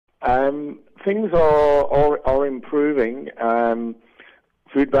Things are improving.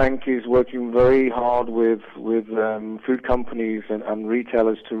 Food Bank is working very hard with food companies and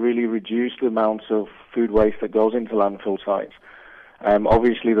retailers to really reduce the amount of food waste that goes into landfill sites.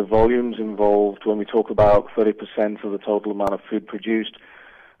 Obviously, the volumes involved, when we talk about 30% of the total amount of food produced,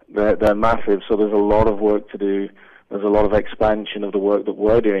 they're massive. So there's a lot of work to do. There's a lot of expansion of the work that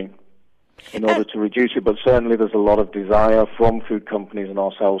we're doing in order to reduce it. But certainly there's a lot of desire from food companies and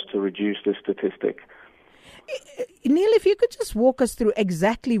ourselves to reduce this statistic. Neil, if you could just walk us through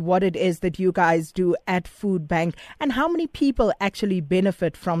exactly what it is that you guys do at Food Bank and how many people actually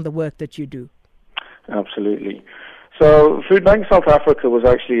benefit from the work that you do. Absolutely. So Food Bank South Africa was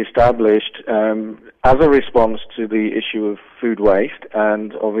actually established as a response to the issue of food waste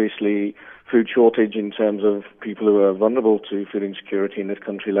and obviously food shortage in terms of people who are vulnerable to food insecurity in this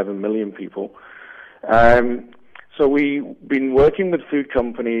country, 11 million people. So we've been working with food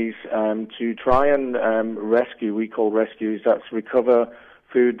companies to try and rescue, we call rescues, that's recover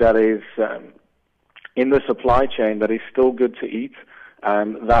food that is in the supply chain that is still good to eat,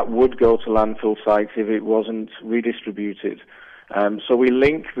 that would go to landfill sites if it wasn't redistributed. So we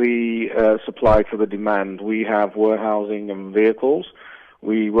link the supply to the demand. We have warehousing and vehicles.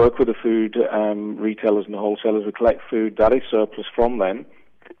 We work with the food retailers and the wholesalers. We collect food that is surplus from them.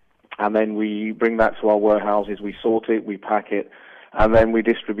 And then we bring that to our warehouses, we sort it, we pack it, and then we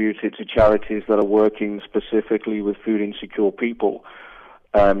distribute it to charities that are working specifically with food insecure people.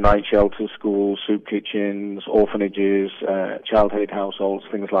 Night shelters, schools, soup kitchens, orphanages, child hate households,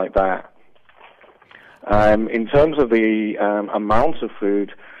 things like that. In terms of the amount of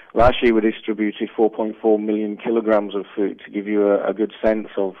food, last year we distributed 4.4 million kilograms of food, to give you a good sense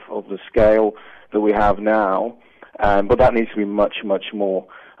of the scale that we have now. But that needs to be much, much more.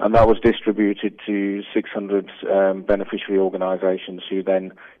 And that was distributed to 600 beneficiary organizations who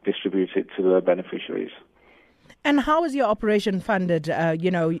then distribute it to the beneficiaries. And how is your operation funded?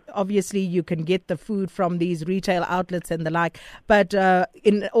 Obviously you can get the food from these retail outlets and the like, but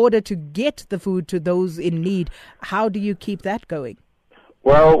in order to get the food to those in need, how do you keep that going?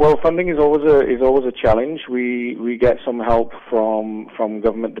 Well, funding is always a challenge. We get some help from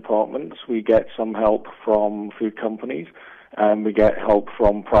government departments. We get some help from food companies. We get help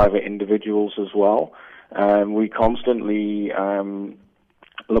from private individuals as well. We constantly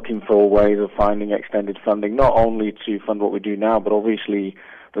looking for ways of finding extended funding, not only to fund what we do now, but obviously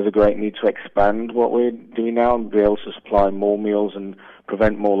there's a great need to expand what we're doing now and be able to supply more meals and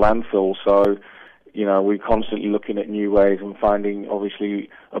prevent more landfills. So, we're constantly looking at new ways and finding, obviously,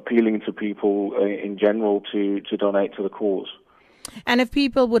 appealing to people in general to donate to the cause. And if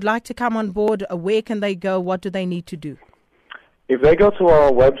people would like to come on board, where can they go? What do they need to do? If they go to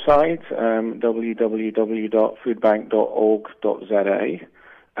our website, www.foodbank.org.za,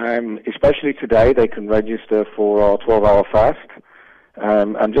 especially today, they can register for our 12-hour fast.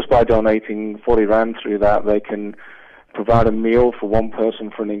 And just by donating 40 Rand through that, they can provide a meal for one person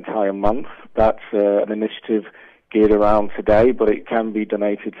for an entire month. That's an initiative geared around today, but it can be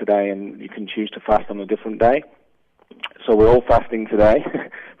donated today, and you can choose to fast on a different day. So we're all fasting today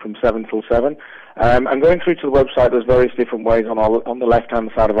from 7 till 7. And going through to the website, there's various different ways on the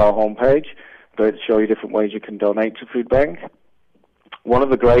left-hand side of our homepage that show you different ways you can donate to Food Bank. One of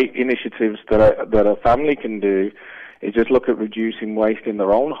the great initiatives that a family can do is just look at reducing waste in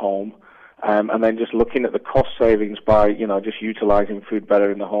their own home, and then just looking at the cost savings by, just utilizing food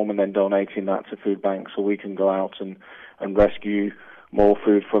better in the home and then donating that to Food Bank so we can go out and rescue more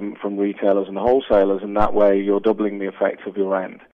food from retailers and wholesalers, and that way you're doubling the effect of your rent.